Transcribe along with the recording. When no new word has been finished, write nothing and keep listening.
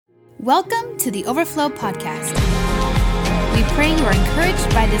Welcome to the Overflow Podcast. We pray you are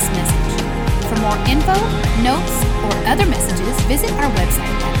encouraged by this message. For more info, notes, or other messages, visit our website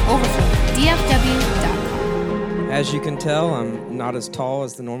at overflowdfw.com. As you can tell, I'm not as tall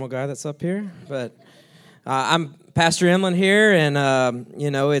as the normal guy that's up here, but I'm Pastor Emlyn here, and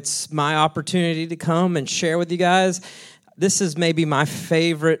it's my opportunity to come and share with you guys. This is maybe my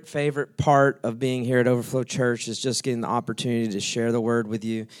favorite part of being here at Overflow Church, is just getting the opportunity to share the word with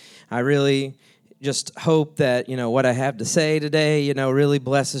you. I really just hope that, what I have to say today, really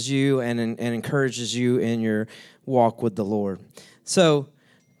blesses you and encourages you in your walk with the Lord. So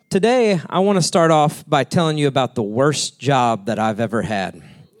today, I want to start off by telling you about the worst job that I've ever had.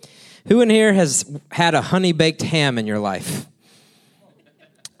 Who in here has had a honey-baked ham in your life?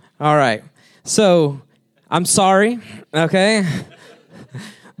 All right. So I'm sorry, okay?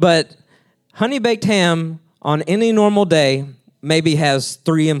 But honey-baked ham on any normal day maybe has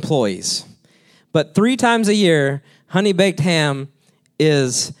 3 employees. But 3 times a year, honey-baked ham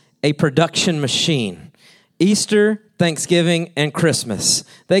is a production machine. Easter, Thanksgiving, and Christmas.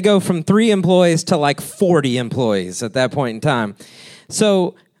 They go from 3 employees to like 40 employees at that point in time.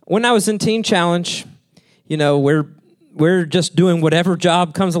 So when I was in Teen Challenge, we're just doing whatever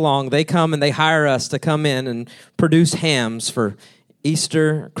job comes along. They come and they hire us to come in and produce hams for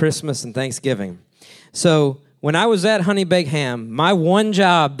Easter, Christmas, and Thanksgiving. So when I was at Honey Baked Ham, my one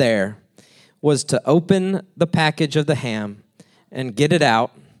job there was to open the package of the ham and get it out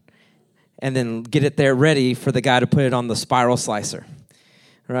and then get it there ready for the guy to put it on the spiral slicer.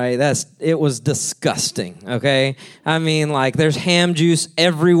 Right, it was disgusting, okay? I mean, there's ham juice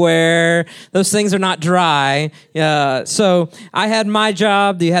everywhere. Those things are not dry. So I had my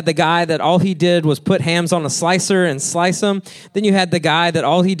job. You had the guy that all he did was put hams on a slicer and slice them. Then you had the guy that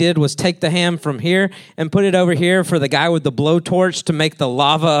all he did was take the ham from here and put it over here for the guy with the blowtorch to make the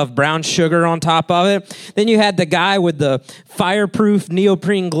lava of brown sugar on top of it. Then you had the guy with the fireproof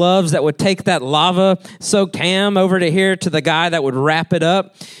neoprene gloves that would take that lava-soaked ham over to here to the guy that would wrap it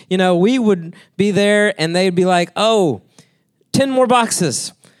up. We would be there and they'd be like, 10 more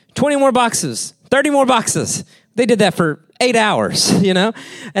boxes, 20 more boxes, 30 more boxes. They did that for 8 hours,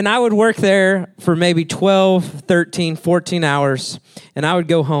 and I would work there for maybe 12, 13, 14 hours, and I would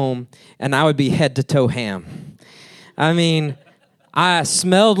go home and I would be head to toe ham. I mean, I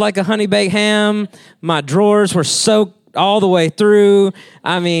smelled like a honey baked ham. My drawers were soaked all the way through.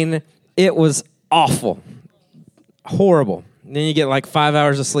 I mean, it was awful, horrible. Then you get 5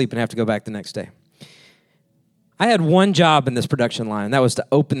 hours of sleep and have to go back the next day. I had one job in this production line. That was to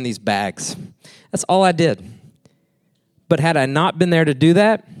open these bags. That's all I did. But had I not been there to do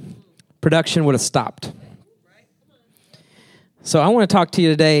that, production would have stopped. So I want to talk to you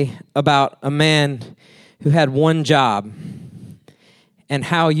today about a man who had one job and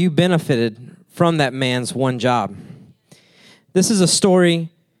how you benefited from that man's one job. This is a story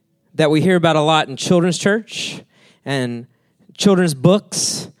that we hear about a lot in children's church and children's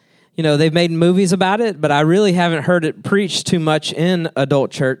books. They've made movies about it, but I really haven't heard it preached too much in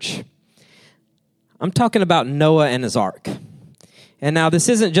adult church. I'm talking about Noah and his ark. And now this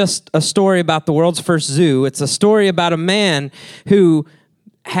isn't just a story about the world's first zoo. It's a story about a man who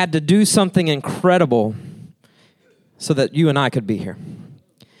had to do something incredible so that you and I could be here.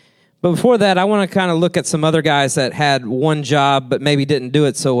 But before that, I want to kind of look at some other guys that had one job but maybe didn't do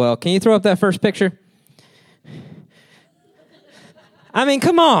it so well. Can you throw up that first picture? I mean,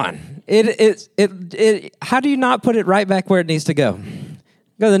 come on. How do you not put it right back where it needs to go?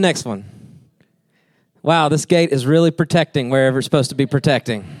 Go to the next one. Wow, this gate is really protecting wherever it's supposed to be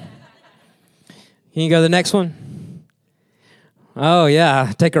protecting. Can you go to the next one? Oh,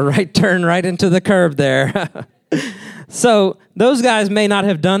 yeah. Take a right turn right into the curb there. So those guys may not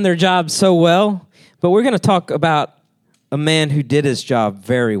have done their job so well, but we're going to talk about a man who did his job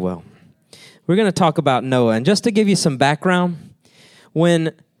very well. We're going to talk about Noah. And just to give you some background,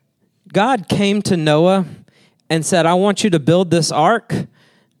 when God came to Noah and said, I want you to build this ark,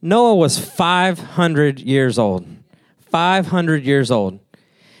 Noah was 500 years old. 500 years old.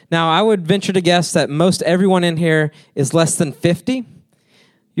 Now, I would venture to guess that most everyone in here is less than 50.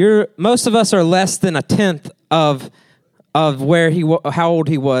 Most of us are less than a tenth of how old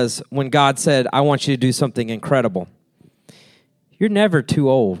he was when God said, I want you to do something incredible. You're never too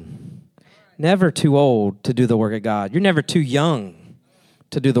old. Never too old to do the work of God. You're never too young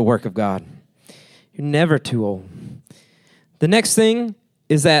to do the work of God. You're never too old. The next thing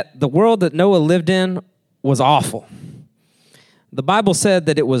is that the world that Noah lived in was awful. The Bible said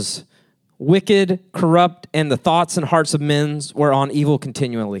that it was wicked, corrupt, and the thoughts and hearts of men were on evil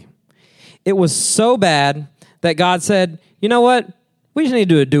continually. It was so bad that God said, you know what? We just need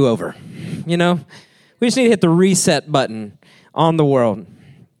to do a do-over, you know? We just need to hit the reset button on the world.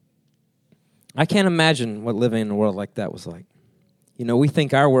 I can't imagine what living in a world like that was like. You know, we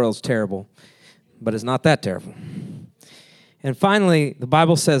think our world's terrible, but it's not that terrible. And finally, the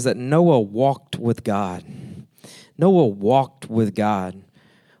Bible says that Noah walked with God. Noah walked with God.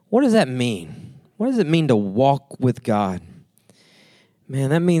 What does that mean? What does it mean to walk with God?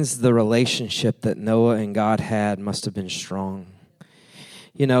 Man, that means the relationship that Noah and God had must have been strong.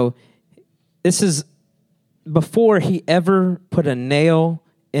 You know, this is before he ever put a nail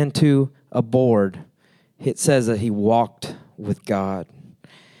into a board. It says that he walked with God.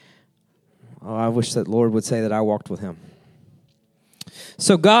 Oh, I wish that Lord would say that I walked with him.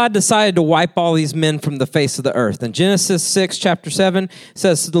 So God decided to wipe all these men from the face of the earth. In Genesis 6, chapter 7,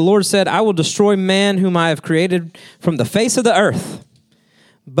 says, the Lord said, I will destroy man whom I have created from the face of the earth,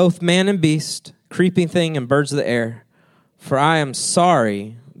 both man and beast, creeping thing and birds of the air, for I am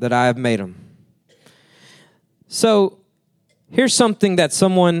sorry that I have made them. So here's something that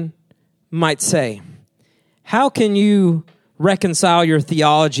someone might say. How can you reconcile your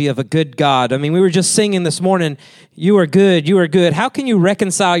theology of a good God? I mean, we were just singing this morning, you are good, you are good. How can you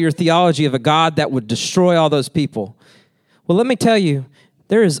reconcile your theology of a God that would destroy all those people? Well, let me tell you,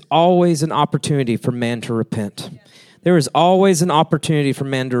 there is always an opportunity for man to repent. There is always an opportunity for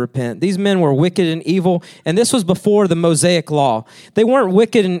man to repent. These men were wicked and evil, and this was before the Mosaic law. They weren't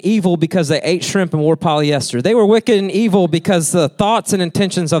wicked and evil because they ate shrimp and wore polyester. They were wicked and evil because the thoughts and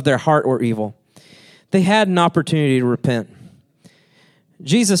intentions of their heart were evil. They had an opportunity to repent.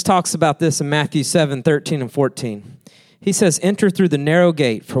 Jesus talks about this in Matthew 7, 13 and 14. He says, enter through the narrow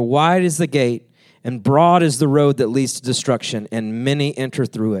gate, for wide is the gate, and broad is the road that leads to destruction, and many enter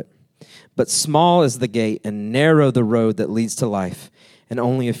through it. But small is the gate, and narrow the road that leads to life, and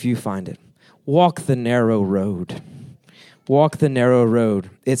only a few find it. Walk the narrow road. Walk the narrow road.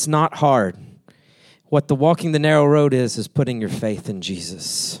 It's not hard. What the walking the narrow road is putting your faith in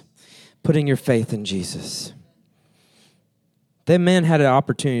Jesus. Putting your faith in Jesus. That man had an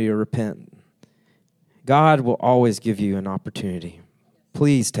opportunity to repent. God will always give you an opportunity.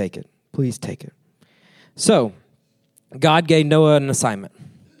 Please take it. Please take it. So, God gave Noah an assignment.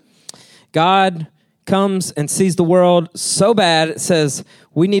 God comes and sees the world so bad, it says,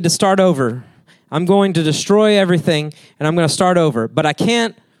 we need to start over. I'm going to destroy everything, and I'm going to start over. But I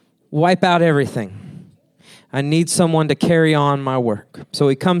can't wipe out everything. I need someone to carry on my work. So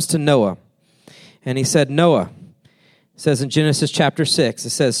he comes to Noah, and he said, Noah, it says in Genesis chapter 6,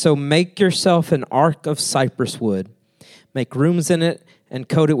 it says, so make yourself an ark of cypress wood. Make rooms in it and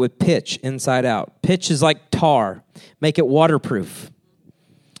coat it with pitch inside out. Pitch is like tar. Make it waterproof.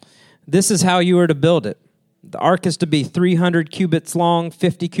 This is how you are to build it. The ark is to be 300 cubits long,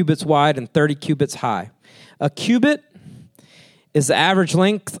 50 cubits wide, and 30 cubits high. A cubit is the average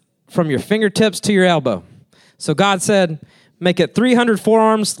length from your fingertips to your elbow. So God said, make it 300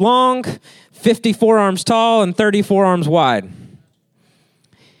 forearms long, 50 forearms tall, and 30 forearms wide.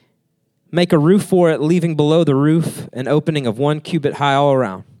 Make a roof for it, leaving below the roof an opening of 1 cubit high all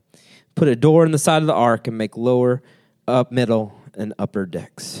around. Put a door in the side of the ark and make lower, up, middle, and upper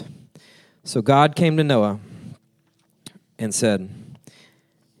decks. So God came to Noah and said,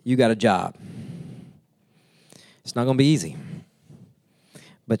 you got a job. It's not going to be easy,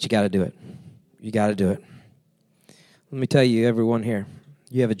 but you got to do it. You got to do it. Let me tell you, everyone here,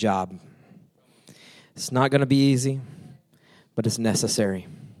 you have a job. It's not going to be easy, but it's necessary.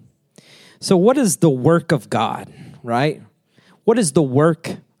 So what is the work of God, right? What is the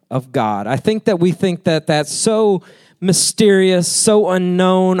work of God? I think that we think that that's so mysterious, so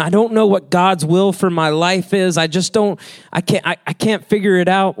unknown. I don't know what God's will for my life is. I can't figure it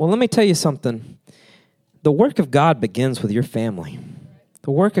out. Well, let me tell you something. The work of God begins with your family. The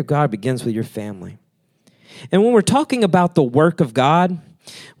work of God begins with your family. And when we're talking about the work of God,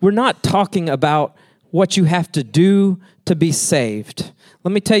 we're not talking about what you have to do to be saved.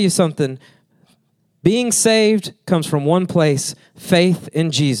 Let me tell you something. Being saved comes from one place, faith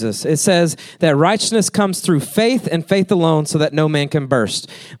in Jesus. It says that righteousness comes through faith and faith alone so that no man can boast.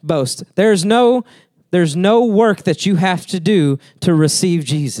 There's no work that you have to do to receive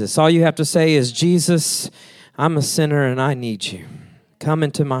Jesus. All you have to say is, Jesus, I'm a sinner and I need you. Come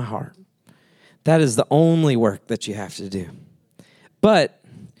into my heart. That is the only work that you have to do. But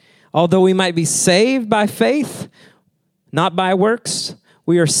although we might be saved by faith, not by works,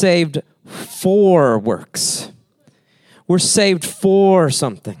 we are saved for works. We're saved for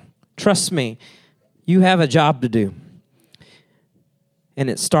something. Trust me, you have a job to do. And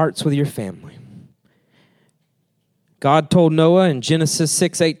it starts with your family. God told Noah in Genesis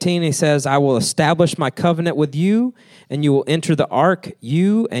 6:18, he says, I will establish my covenant with you and you will enter the ark,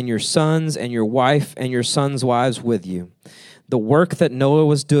 you and your sons and your wife and your sons' wives with you. The work that Noah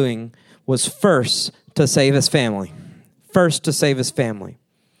was doing was first to save his family. First to save his family.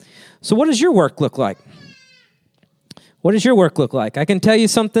 So what does your work look like? What does your work look like? I can tell you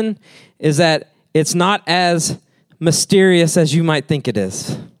something, is that it's not as mysterious as you might think it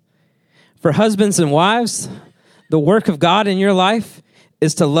is. For husbands and wives, the work of God in your life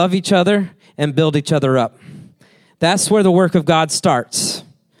is to love each other and build each other up. That's where the work of God starts.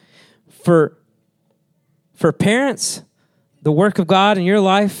 For parents, the work of God in your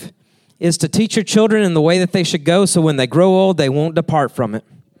life is to teach your children in the way that they should go, so when they grow old, they won't depart from it.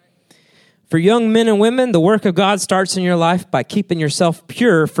 For young men and women, the work of God starts in your life by keeping yourself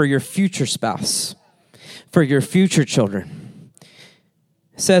pure for your future spouse, for your future children.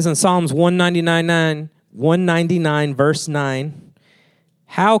 It says in Psalms 199 verse 9,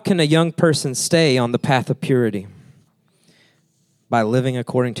 how can a young person stay on the path of purity? By living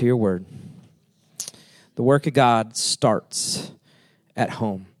according to your word. The work of God starts at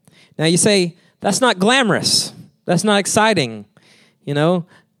home. Now you say, that's not glamorous. That's not exciting. You know,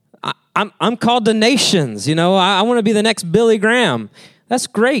 I'm called to nations. You know, I want to be the next Billy Graham. That's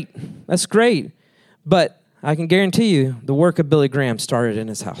great. That's great. But I can guarantee you the work of Billy Graham started in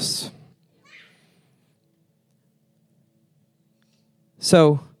his house.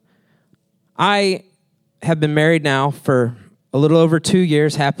 So I have been married now for a little over 2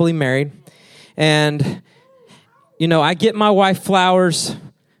 years, happily married. And, you know, I get my wife flowers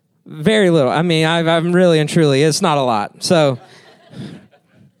very little. I mean, I'm really and truly, it's not a lot. So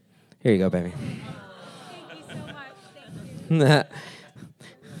here you go, baby. Thank you so much. Thank you.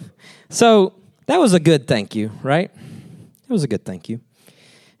 So that was a good thank you, right? It was a good thank you.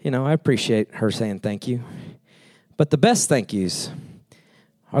 You know, I appreciate her saying thank you. But the best thank yous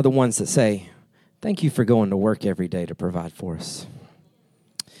are the ones that say, thank you for going to work every day to provide for us.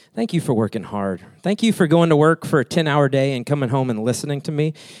 Thank you for working hard. Thank you for going to work for a 10-hour day and coming home and listening to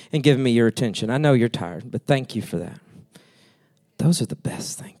me and giving me your attention. I know you're tired, but thank you for that. Those are the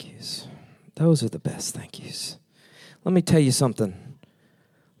best thank yous. Those are the best thank yous. Let me tell you something.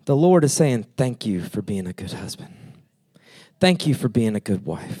 The Lord is saying thank you for being a good husband. Thank you for being a good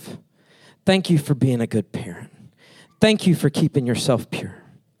wife. Thank you for being a good parent. Thank you for keeping yourself pure.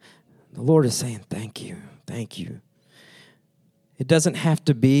 The Lord is saying thank you. Thank you. It doesn't have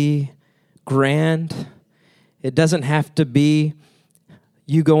to be grand. It doesn't have to be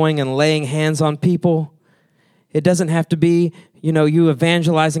you going and laying hands on people. It doesn't have to be, you know, you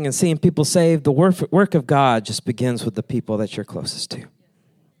evangelizing and seeing people saved. The work of God just begins with the people that you're closest to.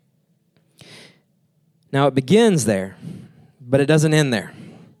 Now, it begins there, but it doesn't end there.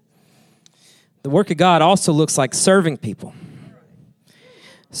 The work of God also looks like serving people.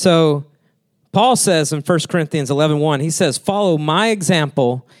 So Paul says in 1 Corinthians 11:1, he says, follow my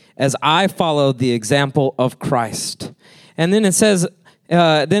example as I followed the example of Christ. And then it says,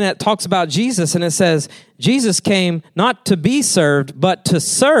 then it talks about Jesus, and it says, Jesus came not to be served, but to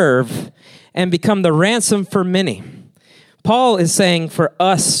serve and become the ransom for many. Paul is saying for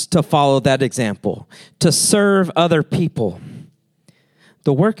us to follow that example, to serve other people.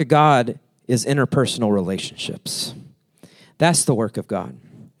 The work of God is interpersonal relationships. That's the work of God.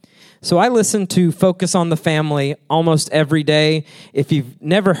 So I listen to Focus on the Family almost every day. If you've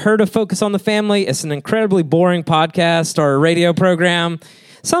never heard of Focus on the Family, it's an incredibly boring podcast or a radio program.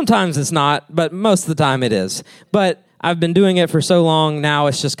 Sometimes it's not, but most of the time it is. But I've been doing it for so long now,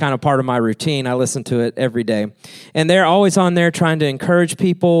 it's just kind of part of my routine. I listen to it every day. And they're always on there trying to encourage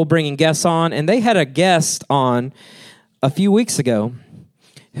people, bringing guests on. And they had a guest on a few weeks ago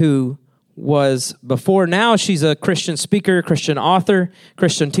who was before now she's a Christian speaker, Christian author,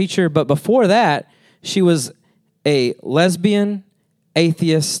 Christian teacher, but before that she was a lesbian,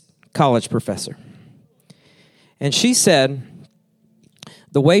 atheist college professor. And she said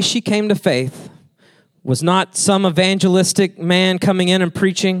the way she came to faith was not some evangelistic man coming in and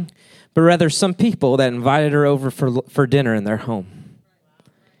preaching, but rather some people that invited her over for dinner in their home.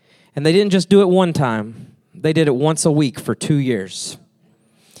 And they didn't just do it one time. They did it once a week for 2 years.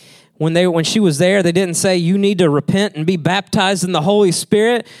 When she was there, they didn't say, you need to repent and be baptized in the Holy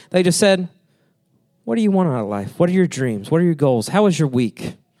Spirit. They just said, what do you want out of life? What are your dreams? What are your goals? How was your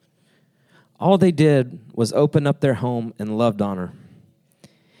week? All they did was open up their home and loved on her.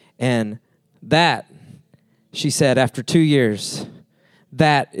 And that, she said, after 2 years,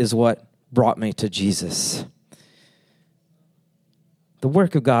 that is what brought me to Jesus. The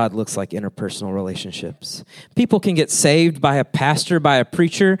work of God looks like interpersonal relationships. People can get saved by a pastor, by a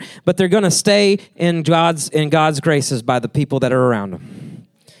preacher, but they're going to stay in God's graces by the people that are around them.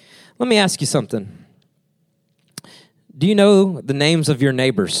 Let me ask you something. Do you know the names of your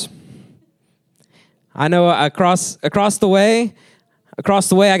neighbors? I know across the way,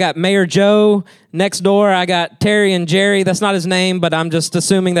 I got Mayor Joe. Next door, I got Terry and Jerry. That's not his name, but I'm just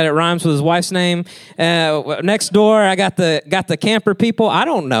assuming that it rhymes with his wife's name. Next door, I got the camper people. I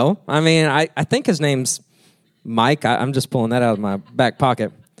don't know. I mean, I think his name's Mike. I'm just pulling that out of my back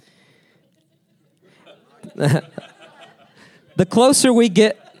pocket. The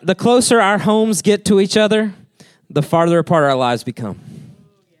closer our homes get to each other, the farther apart our lives become.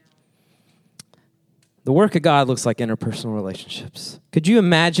 The work of God looks like interpersonal relationships. Could you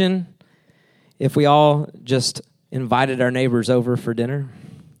imagine if we all just invited our neighbors over for dinner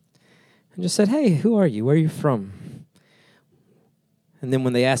and just said, hey, who are you? Where are you from? And then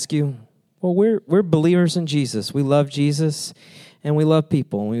when they ask you, well, we're believers in Jesus. We love Jesus and we love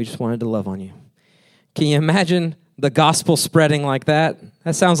people and we just wanted to love on you. Can you imagine the gospel spreading like that?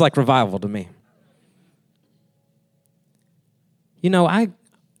 That sounds like revival to me. You know,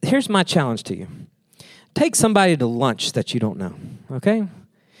 here's my challenge to you. Take somebody to lunch that you don't know, okay?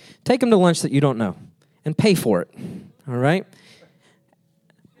 Take them to lunch that you don't know and pay for it, all right?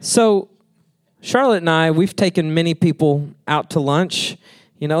 So Charlotte and I, we've taken many people out to lunch.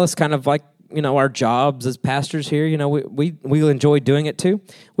 You know, it's kind of like, you know, our jobs as pastors here. You know, we enjoy doing it too.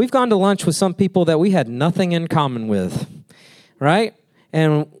 We've gone to lunch with some people that we had nothing in common with, right?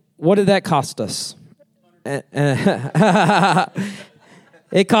 And what did that cost us?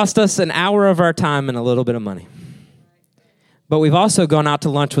 It cost us an hour of our time and a little bit of money. But we've also gone out to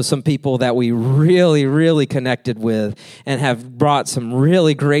lunch with some people that we really, really connected with and have brought some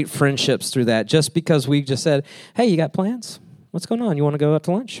really great friendships through that just because we just said, hey, you got plans? What's going on? You want to go out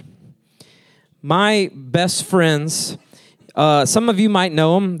to lunch? My best friends, some of you might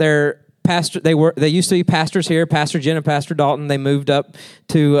know them. They used to be pastors here, Pastor Jen and Pastor Dalton. They moved up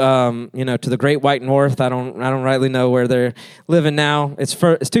to to the Great White North. I don't rightly know where they're living now. It's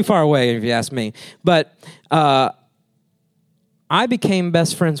too far away if you ask me. But I became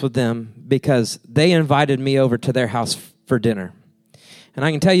best friends with them because they invited me over to their house for dinner. And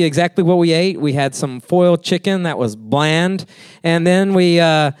I can tell you exactly what we ate. We had some foiled chicken that was bland, and then we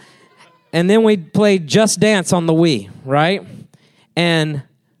played Just Dance on the Wii, right? And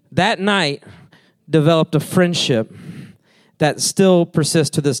that night developed a friendship that still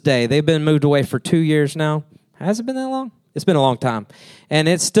persists to this day. They've been moved away for 2 years now. Has it been that long? It's been a long time. And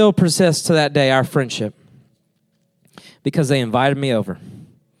it still persists to that day, our friendship. Because they invited me over.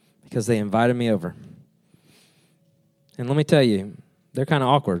 And let me tell you, they're kind of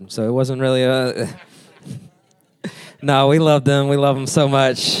awkward, so it wasn't really No, we love them. We love them so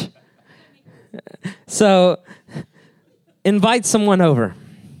much. So, invite someone over.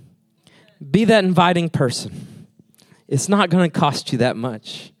 Be that inviting person. It's not going to cost you that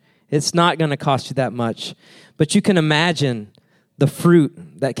much. But you can imagine the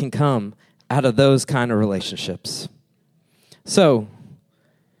fruit that can come out of those kind of relationships. So,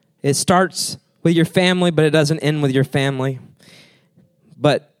 it starts with your family, but it doesn't end with your family.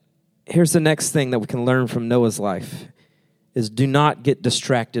 But here's the next thing that we can learn from Noah's life is do not get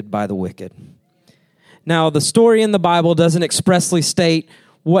distracted by the wicked. Now, the story in the Bible doesn't expressly state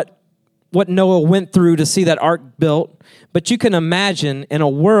what Noah went through to see that ark built, but you can imagine in a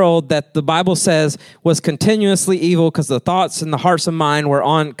world that the Bible says was continuously evil because the thoughts and the hearts of mind were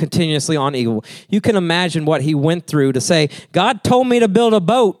continuously on evil. You can imagine what he went through to say, God told me to build a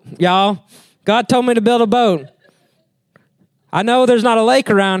boat, y'all. God told me to build a boat. I know there's not a lake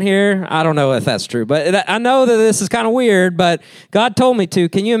around here. I don't know if that's true, but I know that this is kind of weird, but God told me to.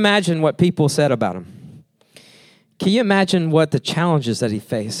 Can you imagine what people said about him? Can you imagine what the challenges that he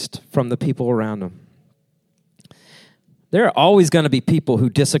faced from the people around him? There are always going to be people who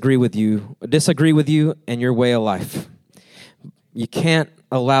disagree with you and your way of life. You can't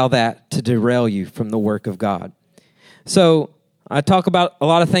allow that to derail you from the work of God. So I talk about a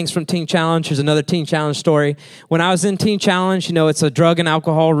lot of things from Teen Challenge. Here's another Teen Challenge story. When I was in Teen Challenge, it's a drug and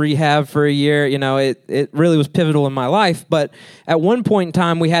alcohol rehab for a year. It really was pivotal in my life. But at one point in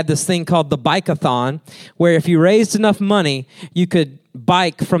time, we had this thing called the Bike-a-thon, where if you raised enough money, you could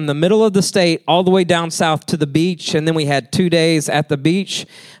bike from the middle of the state all the way down south to the beach. And then we had 2 days at the beach.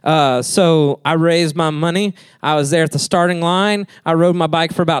 So I raised my money. I was there at the starting line. I rode my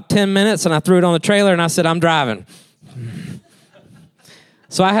bike for about 10 minutes, and I threw it on the trailer, and I said, I'm driving.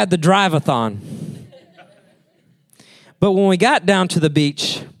 So I had the drive-a-thon. But when we got down to the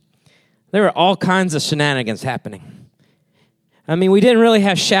beach, there were all kinds of shenanigans happening. I mean, we didn't really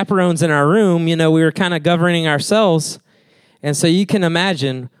have chaperones in our room. We were kind of governing ourselves. And so you can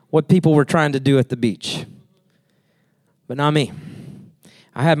imagine what people were trying to do at the beach. But not me.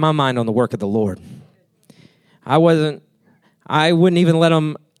 I had my mind on the work of the Lord. I wasn't I wouldn't even let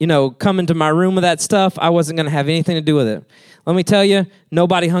them, come into my room with that stuff. I wasn't going to have anything to do with it. Let me tell you,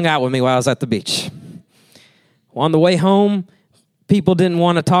 nobody hung out with me while I was at the beach. On the way home, people didn't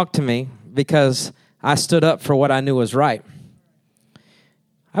want to talk to me because I stood up for what I knew was right.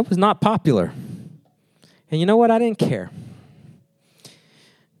 I was not popular. And you know what? I didn't care.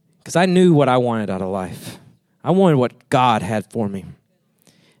 Because I knew what I wanted out of life. I wanted what God had for me.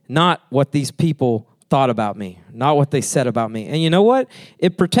 Not what these people thought about me. Not what they said about me. And you know what?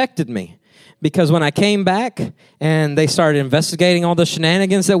 It protected me. Because when I came back and they started investigating all the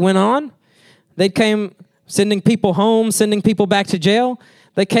shenanigans that went on, they came sending people home, sending people back to jail.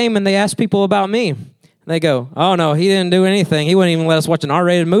 They came and they asked people about me. And they go, oh no, he didn't do anything. He wouldn't even let us watch an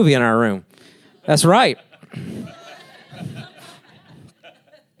R-rated movie in our room. That's right.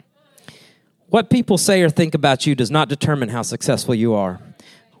 What people say or think about you does not determine how successful you are.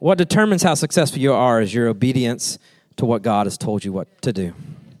 What determines how successful you are is your obedience to what God has told you what to do.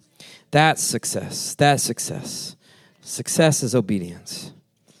 That's success. That's success. Success is obedience.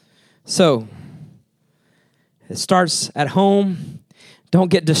 So, it starts at home.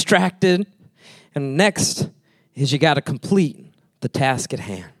 Don't get distracted. And next is you got to complete the task at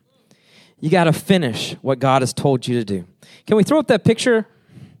hand. You got to finish what God has told you to do. Can we throw up that picture?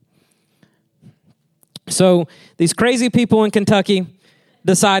 So these crazy people in Kentucky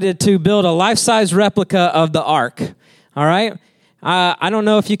decided to build a life-size replica of the ark. All right? I don't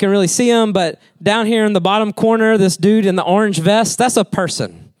know if you can really see him, but down here in the bottom corner, this dude in the orange vest, that's a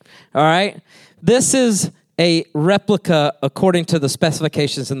person. All right? This is a replica according to the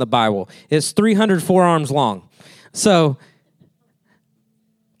specifications in the Bible. It's 300 forearms long. So,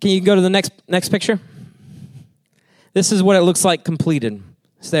 can you go to the next picture? This is what it looks like completed.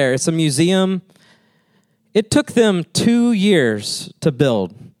 It's there. It's a museum. It took them 2 years to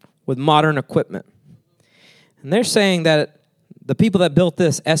build with modern equipment. And they're saying that the people that built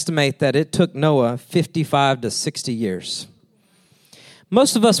this estimate that it took Noah 55 to 60 years.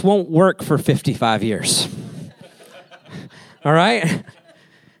 Most of us won't work for 55 years. All right?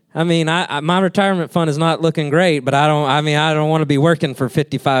 I mean, my retirement fund is not looking great, but I don't want to be working for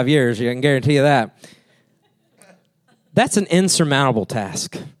 55 years. I can guarantee you that. That's an insurmountable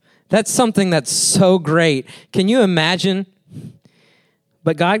task. That's something that's so great. Can you imagine?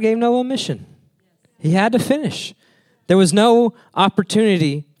 But God gave Noah a mission. He had to finish. There was no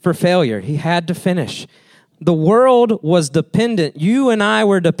opportunity for failure. He had to finish. The world was dependent. You and I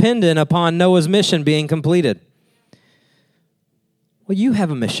were dependent upon Noah's mission being completed. Well, you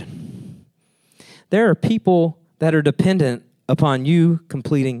have a mission. There are people that are dependent upon you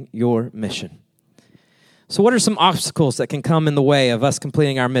completing your mission. So what are some obstacles that can come in the way of us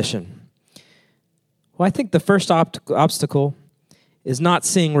completing our mission? Well, I think the first obstacle is not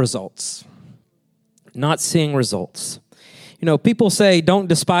seeing results. Not seeing results. You know, people say don't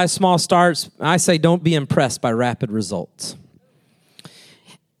despise small starts. I say don't be impressed by rapid results.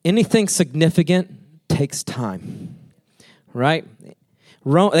 Anything significant takes time, right?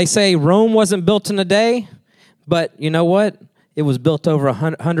 They say Rome wasn't built in a day, but you know what? It was built over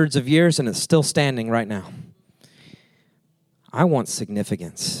hundreds of years, and it's still standing right now. I want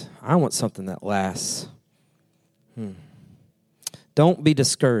significance. I want something that lasts. Don't be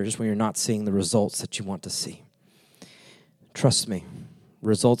discouraged when you're not seeing the results that you want to see. Trust me,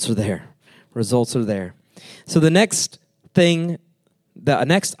 results are there. Results are there. So the next thing, the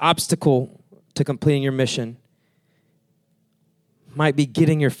next obstacle to completing your mission might be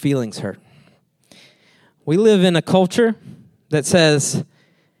getting your feelings hurt. We live in a culture that says,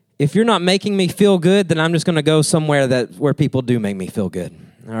 if you're not making me feel good, then I'm just going to go somewhere where people do make me feel good.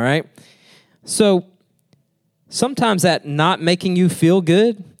 All right? So sometimes that not making you feel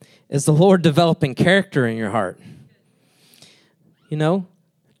good is the Lord developing character in your heart. You know,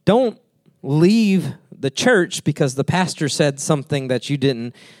 don't leave the church because the pastor said something that you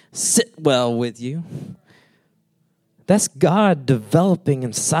didn't sit well with you. That's God developing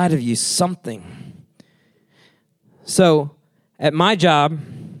inside of you something. So, at my job,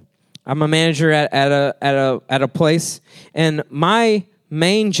 I'm a manager at a place, and my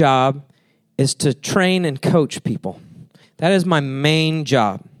main job is to train and coach people. That is my main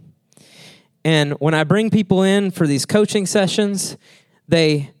job. And when I bring people in for these coaching sessions,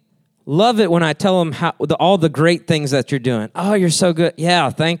 they love it when I tell them all the great things that you're doing. Oh, you're so good. Yeah,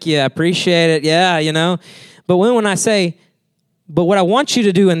 thank you. I appreciate it. Yeah, you know. But when I say, but what I want you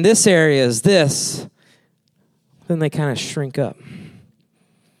to do in this area is this, then they kind of shrink up.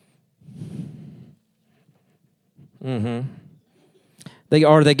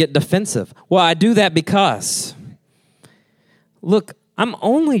 They get defensive. Well, I do that because, look, I'm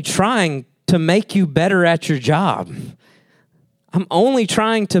only trying to make you better at your job. I'm only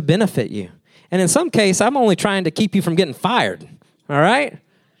trying to benefit you. And in some case, I'm only trying to keep you from getting fired, all right?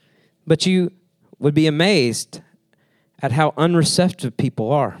 But you would be amazed at how unreceptive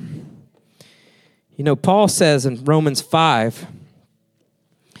people are. You know, Paul says in Romans 5,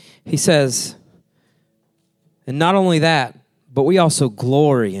 he says, and not only that, but we also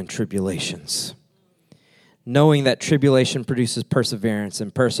glory in tribulations, knowing that tribulation produces perseverance,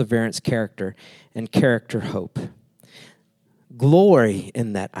 and perseverance character, and character hope. Glory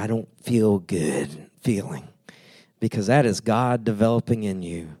in that I don't feel good feeling, because that is God developing in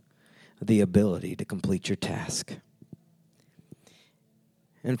you the ability to complete your task.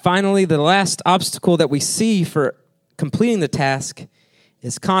 And finally, the last obstacle that we see for completing the task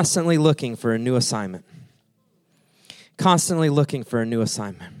is constantly looking for a new assignment. Constantly looking for a new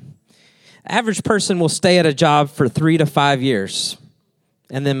assignment. Average person will stay at a job for 3 to 5 years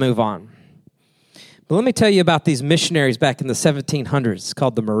and then move on. But let me tell you about these missionaries back in the 1700s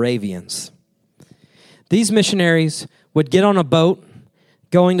called the Moravians. These missionaries would get on a boat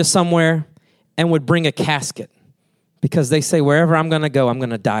going to somewhere and would bring a casket because they say, wherever I'm going to go, I'm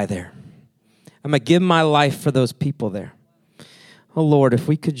going to die there. I'm going to give my life for those people there. Oh, Lord, if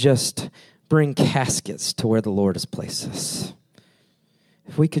we could just bring caskets to where the Lord has placed us.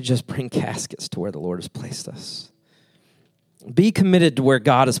 If we could just bring caskets to where the Lord has placed us. Be committed to where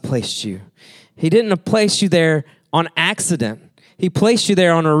God has placed you. He didn't place you there on accident. He placed you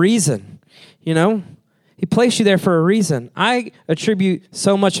there on a reason, you know? He placed you there for a reason. I attribute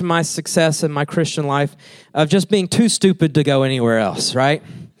so much of my success in my Christian life of just being too stupid to go anywhere else, right?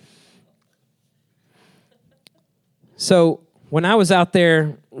 So when I was out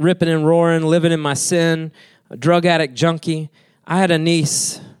there ripping and roaring, living in my sin, a drug addict junkie, I had a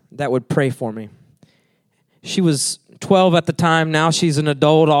niece that would pray for me. She was 12 at the time. Now she's an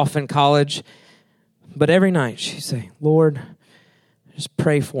adult off in college. But every night she'd say, Lord, just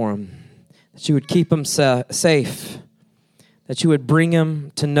pray for him. That you would keep him safe, that you would bring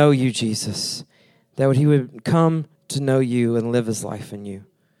him to know you, Jesus, that he would come to know you and live his life in you.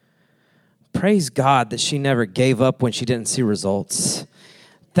 Praise God that she never gave up when she didn't see results.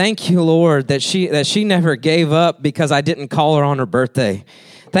 Thank you, Lord, that she never gave up because I didn't call her on her birthday.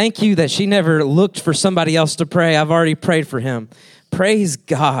 Thank you that she never looked for somebody else to pray. I've already prayed for him. Praise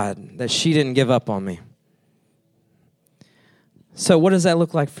God that she didn't give up on me. So what does that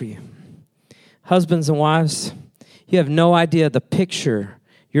look like for you? Husbands and wives, you have no idea the picture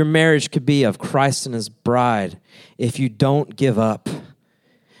your marriage could be of Christ and his bride if you don't give up.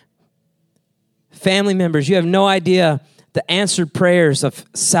 Family members, you have no idea the answered prayers of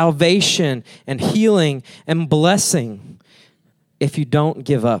salvation and healing and blessing if you don't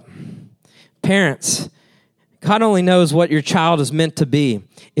give up. Parents, God only knows what your child is meant to be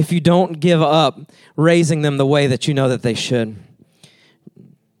if you don't give up raising them the way that you know that they should.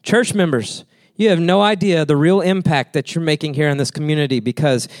 Church members, you have no idea the real impact that you're making here in this community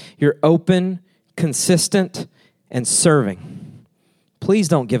because you're open, consistent, and serving. Please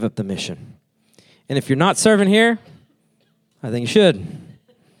don't give up the mission. And if you're not serving here, I think you should.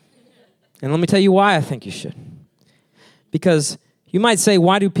 And let me tell you why I think you should. Because you might say,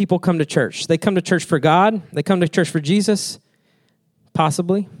 why do people come to church? They come to church for God. They come to church for Jesus.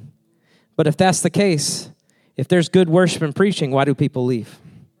 Possibly. But if that's the case, if there's good worship and preaching, why do people leave?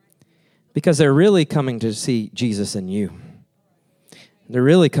 Because they're really coming to see Jesus in you. They're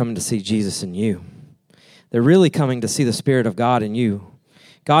really coming to see Jesus in you. They're really coming to see the Spirit of God in you.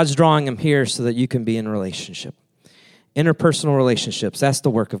 God's drawing them here so that you can be in a relationship. Interpersonal relationships, that's the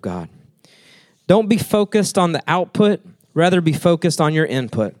work of God. Don't be focused on the output, rather be focused on your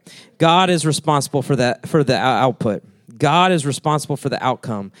input. God is responsible for that, for the output. God is responsible for the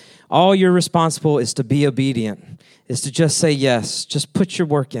outcome. All you're responsible is to be obedient, is to just say yes, just put your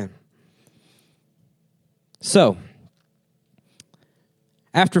work in. So,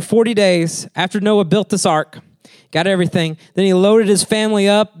 after 40 days, after Noah built this ark, got everything, then he loaded his family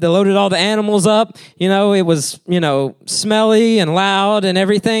up. They loaded all the animals up. You know, it was, smelly and loud and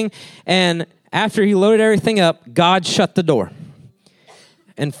everything. And after he loaded everything up, God shut the door.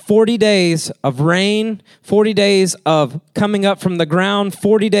 And 40 days of rain, 40 days of coming up from the ground,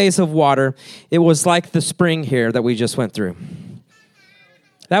 40 days of water. It was like the spring here that we just went through.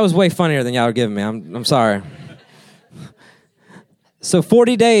 That was way funnier than y'all were giving me. I'm sorry. So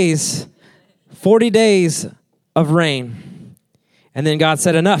 40 days of rain. And then God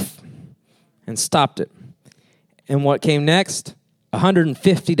said enough and stopped it. And what came next?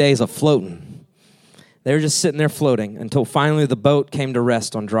 150 days of floating. They were just sitting there floating until finally the boat came to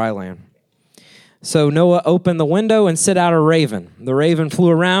rest on dry land. So Noah opened the window and sent out a raven. The raven flew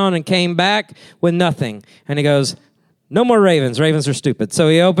around and came back with nothing. And he goes, No more ravens. Ravens are stupid. So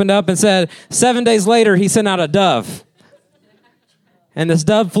he opened up and said, 7 days later, he sent out a dove. And this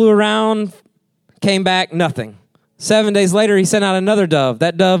dove flew around, came back, nothing. 7 days later, he sent out another dove.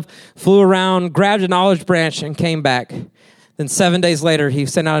 That dove flew around, grabbed an olive branch, and came back. Then 7 days later, he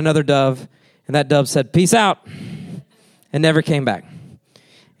sent out another dove, and that dove said, peace out, and never came back.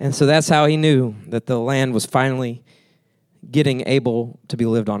 And so that's how he knew that the land was finally getting able to be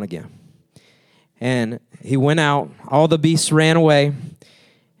lived on again. And he went out, all the beasts ran away,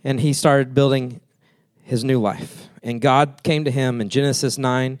 and he started building his new life. And God came to him in Genesis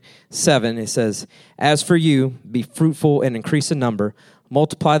 9:7. It says, as for you, be fruitful and increase in number,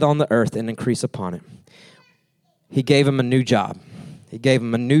 multiply on the earth and increase upon it. He gave him a new job. He gave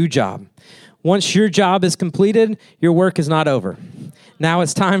him a new job. Once your job is completed, your work is not over. Now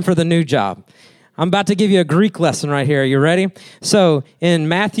it's time for the new job. I'm about to give you a Greek lesson right here. Are you ready? So in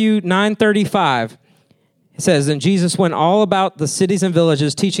Matthew 9:35, it says, and Jesus went all about the cities and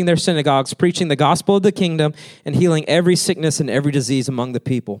villages, teaching their synagogues, preaching the gospel of the kingdom, and healing every sickness and every disease among the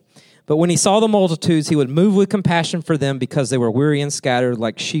people. But when he saw the multitudes, he would move with compassion for them because they were weary and scattered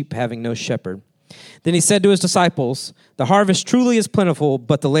like sheep having no shepherd. Then he said to his disciples, the harvest truly is plentiful,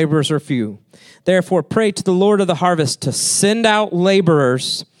 but the laborers are few. Therefore, pray to the Lord of the harvest to send out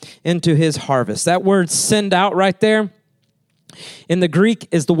laborers into his harvest. That word send out right there in the Greek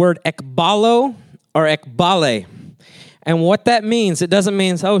is the word ekbalo or ekbale. And what that means, it doesn't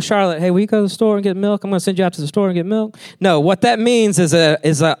mean, oh, Charlotte, hey, will you go to the store and get milk? I'm going to send you out to the store and get milk. No, what that means is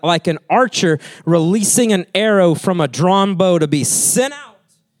like an archer releasing an arrow from a drawn bow to be sent out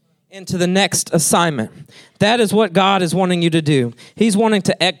into the next assignment. That is what God is wanting you to do. He's wanting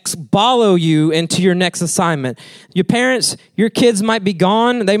to ekbalo you into your next assignment. Your parents, your kids might be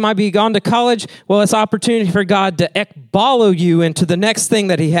gone. They might be gone to college. Well, it's opportunity for God to ekbalo you into the next thing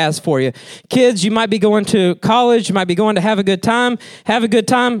that he has for you. Kids, you might be going to college. You might be going to have a good time. Have a good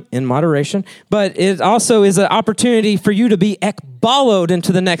time in moderation. But it also is an opportunity for you to be ekbaloed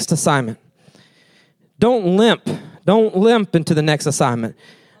into the next assignment. Don't limp. Don't limp into the next assignment.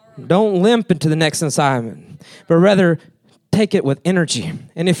 Don't limp into the next assignment, but rather take it with energy.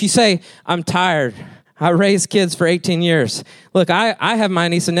 And if you say, I'm tired, I raised kids for 18 years. Look, I have my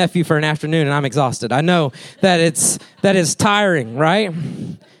niece and nephew for an afternoon and I'm exhausted. I know that is tiring, right?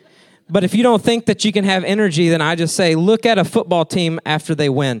 But if you don't think that you can have energy, then I just say, look at a football team after they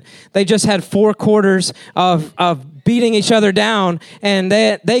win. They just had 4 quarters of beating each other down, and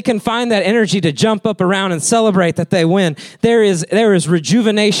they can find that energy to jump up around and celebrate that they win. There is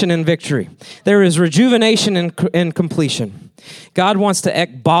rejuvenation in victory. There is rejuvenation in completion. God wants to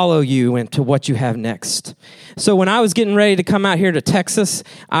ekbalo you into what you have next. So when I was getting ready to come out here to Texas,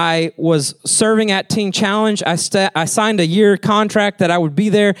 I was serving at Teen Challenge. I signed a year contract that I would be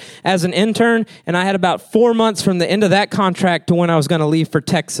there as an intern, and I had about 4 months from the end of that contract to when I was going to leave for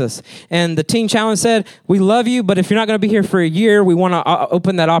Texas. And the Teen Challenge said, we love you, but if you're not going to be here for a year, we want to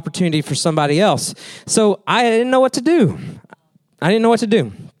open that opportunity for somebody else. So I didn't know what to do.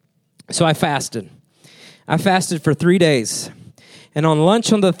 So I fasted. I fasted for 3 days. And on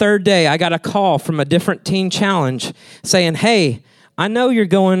lunch on the 3rd day, I got a call from a different Teen Challenge saying, hey, I know you're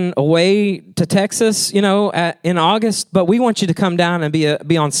going away to Texas, in August, but we want you to come down and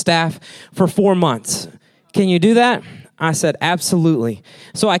be on staff for 4 months. Can you do that? I said, absolutely.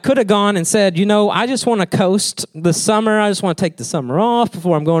 So I could have gone and said, I just want to coast the summer. I just want to take the summer off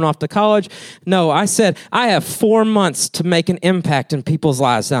before I'm going off to college. No, I said, I have 4 months to make an impact in people's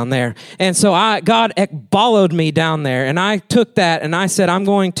lives down there. And so God ekbaloed me down there. And I took that and I said, I'm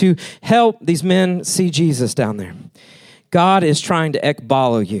going to help these men see Jesus down there. God is trying to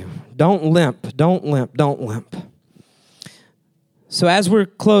ekbalo you. Don't limp, don't limp, don't limp. So as we're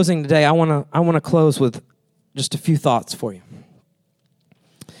closing today, I want to close with just a few thoughts for you.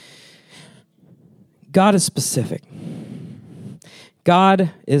 God is specific.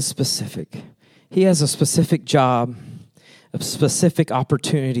 God is specific. He has a specific job, a specific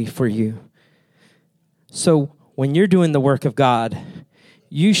opportunity for you. So when you're doing the work of God,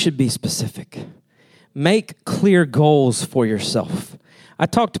 you should be specific. Make clear goals for yourself. I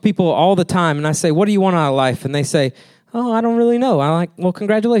talk to people all the time and I say, what do you want out of life? And they say, oh, I don't really know. I'm like, well,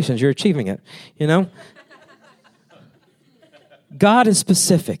 congratulations, you're achieving it, God is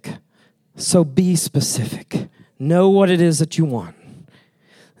specific, so be specific. Know what it is that you want.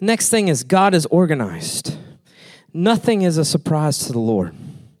 The next thing is God is organized. Nothing is a surprise to the Lord.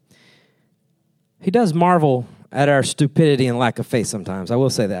 He does marvel at our stupidity and lack of faith sometimes, I will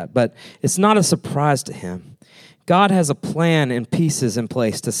say that, but it's not a surprise to him. God has a plan and pieces in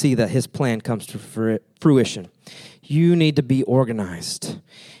place to see that his plan comes to fruition. You need to be organized.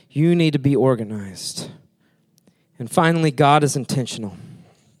 You need to be organized. And finally, God is intentional.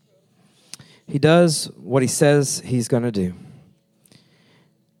 He does what he says he's going to do.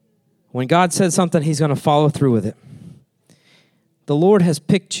 When God said something, he's going to follow through with it. The Lord has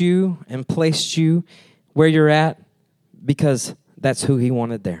picked you and placed you where you're at because that's who he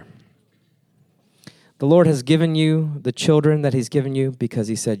wanted there. The Lord has given you the children that he's given you because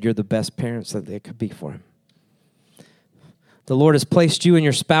he said you're the best parents that they could be for him. The Lord has placed you and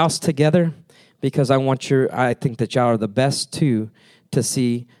your spouse together because I think that y'all are the best two to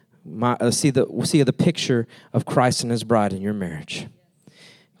see the picture of Christ and his bride in your marriage.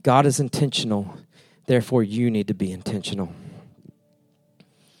 God is intentional, therefore you need to be intentional.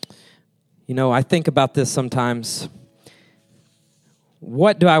 You know, I think about this sometimes.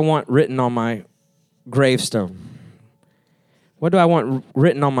 What do I want written on my gravestone? What do I want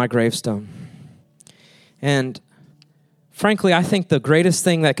written on my gravestone? And frankly, I think the greatest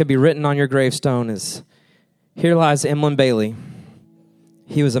thing that could be written on your gravestone is, here lies Emlyn Bailey.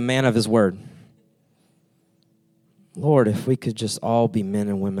 He was a man of his word. Lord, if we could just all be men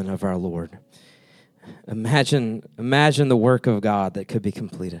and women of our Lord. Imagine the work of God that could be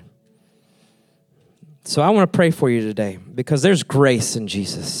completed. So I want to pray for you today because there's grace in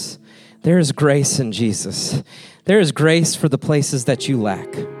Jesus. There is grace in Jesus. There is grace for the places that you lack.